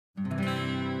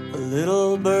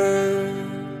little bird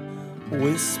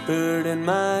whispered in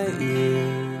my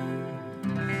ear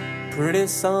pretty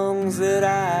songs that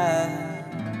I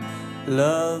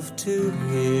love to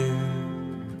hear.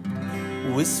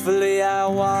 Wistfully I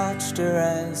watched her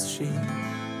as she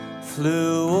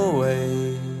flew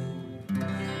away,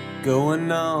 going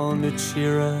on to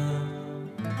cheer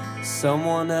up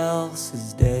someone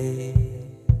else's day.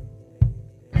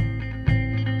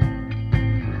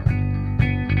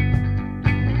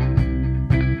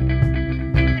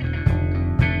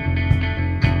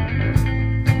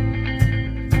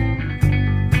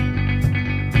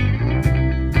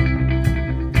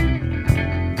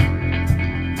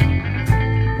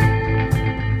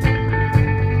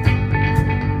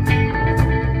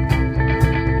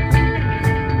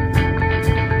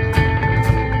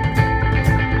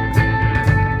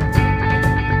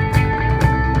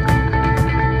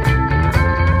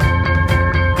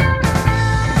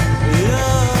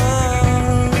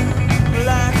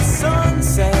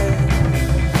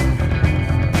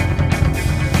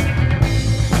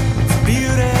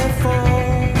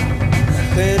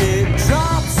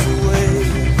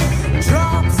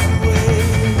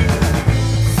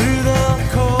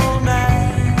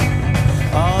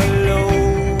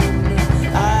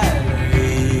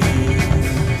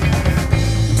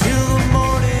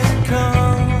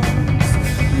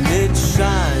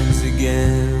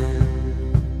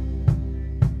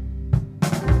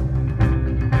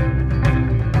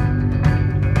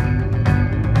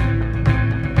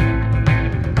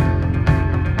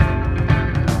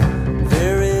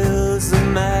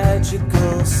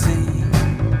 Sea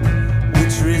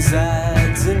which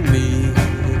resides in me,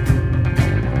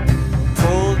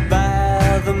 pulled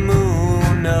by the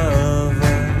moon of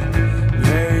a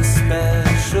very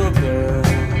special girl.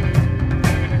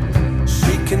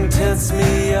 She can tense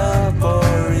me up or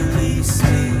release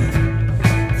me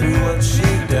through what she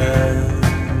does.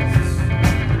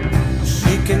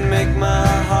 She can make my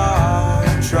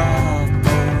heart drop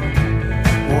or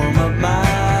warm up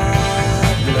my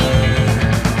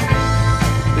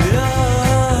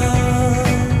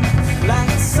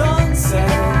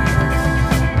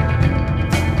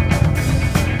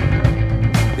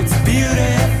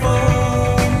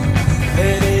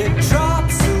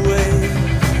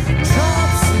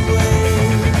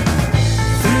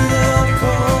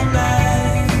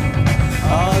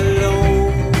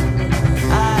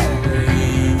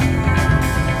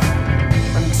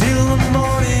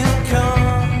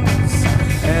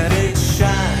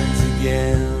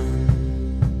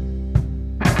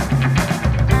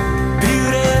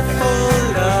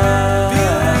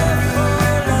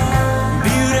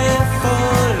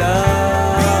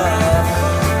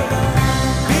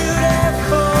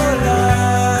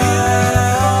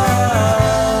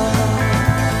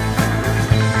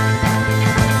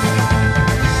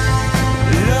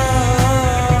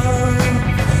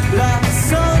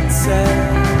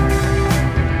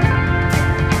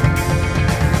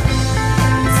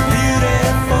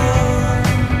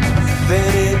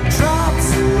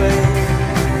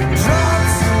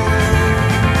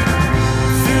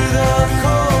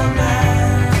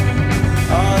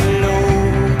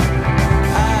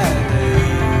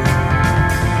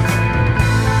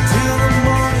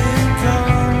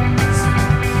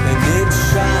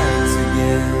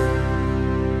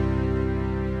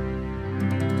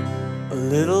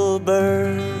little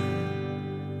bird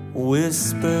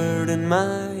whispered in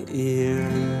my ear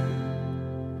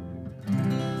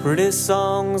pretty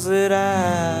songs that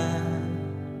I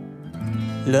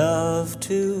love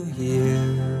to hear.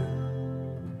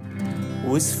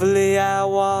 Wistfully I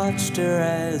watched her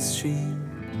as she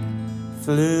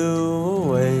flew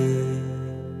away,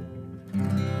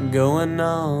 going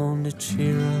on to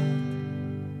cheer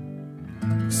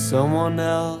up someone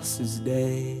else's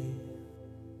day.